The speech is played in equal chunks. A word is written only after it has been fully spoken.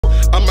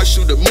I might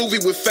shoot a movie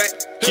with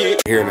fat kid.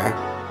 Here now,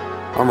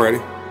 I'm ready.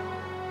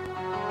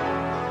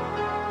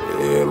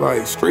 Yeah,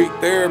 like street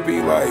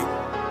therapy, like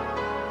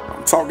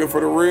I'm talking for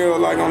the real,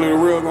 like only the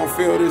real gonna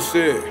feel this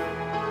shit.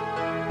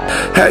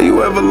 Have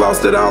you ever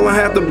lost it all and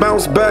have to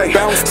bounce back?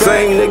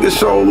 Same niggas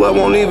show love,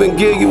 won't even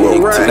give you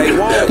a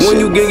right. When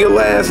you get your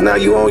last, now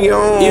you on your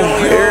own.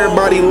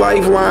 Everybody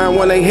lifeline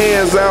when they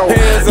hands out.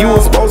 You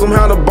expose them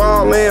how to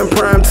ball in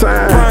prime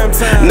time.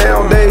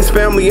 Nowadays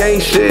family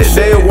ain't shit.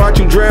 They'll watch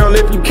you drown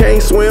if you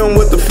can't swim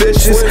with the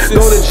fishes.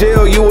 Go to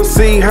jail, you will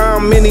see how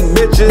many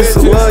bitches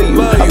love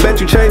you. I bet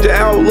you change your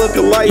outlook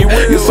of life.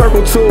 Your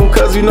circle too,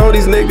 cause you know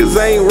these niggas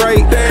ain't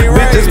right.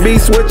 Bitches be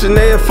switching,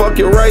 they'll fuck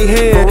your right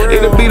hand.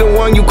 It'll be the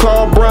one you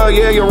call bruh,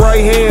 yeah, your right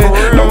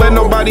hand. Don't let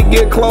nobody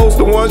get close,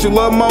 the ones you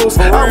love most.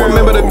 I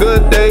remember the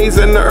good days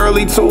in the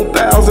early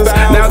 2000s.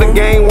 Now the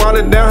game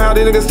watered down, how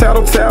the niggas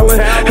tattle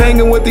talent.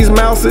 Hanging with these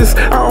mouses,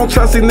 I don't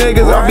trust these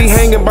niggas. I be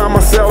hanging by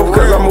myself,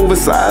 cause I move in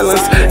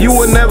silence. You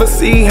will never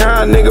see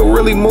how a nigga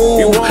really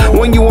move.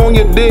 When you on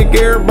your dick,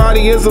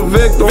 everybody is a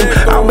victim.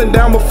 I've been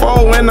down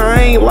before and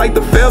I ain't like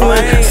the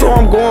feeling. So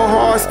I'm going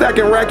hard,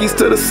 stacking rackies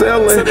to the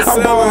ceiling.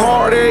 I'm going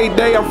hard every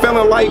day, I'm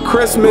feeling like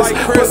Christmas.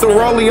 Put the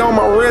rollie on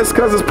my wrist,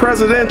 cause it's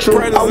presidential.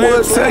 I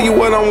would tell you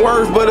what I'm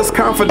worth, but it's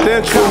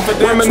confidential.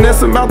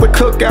 Reminiscing about the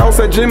cookouts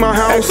at Gma's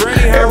house.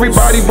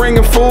 Everybody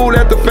bringing food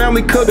at the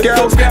family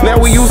cookouts. Now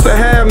we used to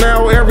have,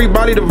 now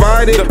everybody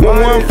divided.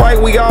 When one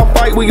fight, we all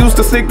fight, we used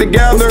to stick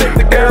together.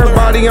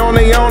 Everybody on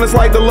their own, it's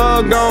like the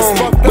love gone.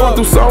 Going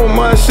through so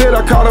much shit,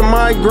 I caught a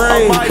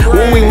migraine.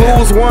 When we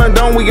lose one,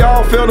 don't we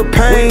all feel the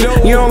pain?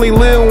 You only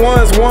live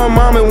once, one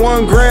mom and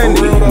one granny,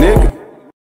 nigga.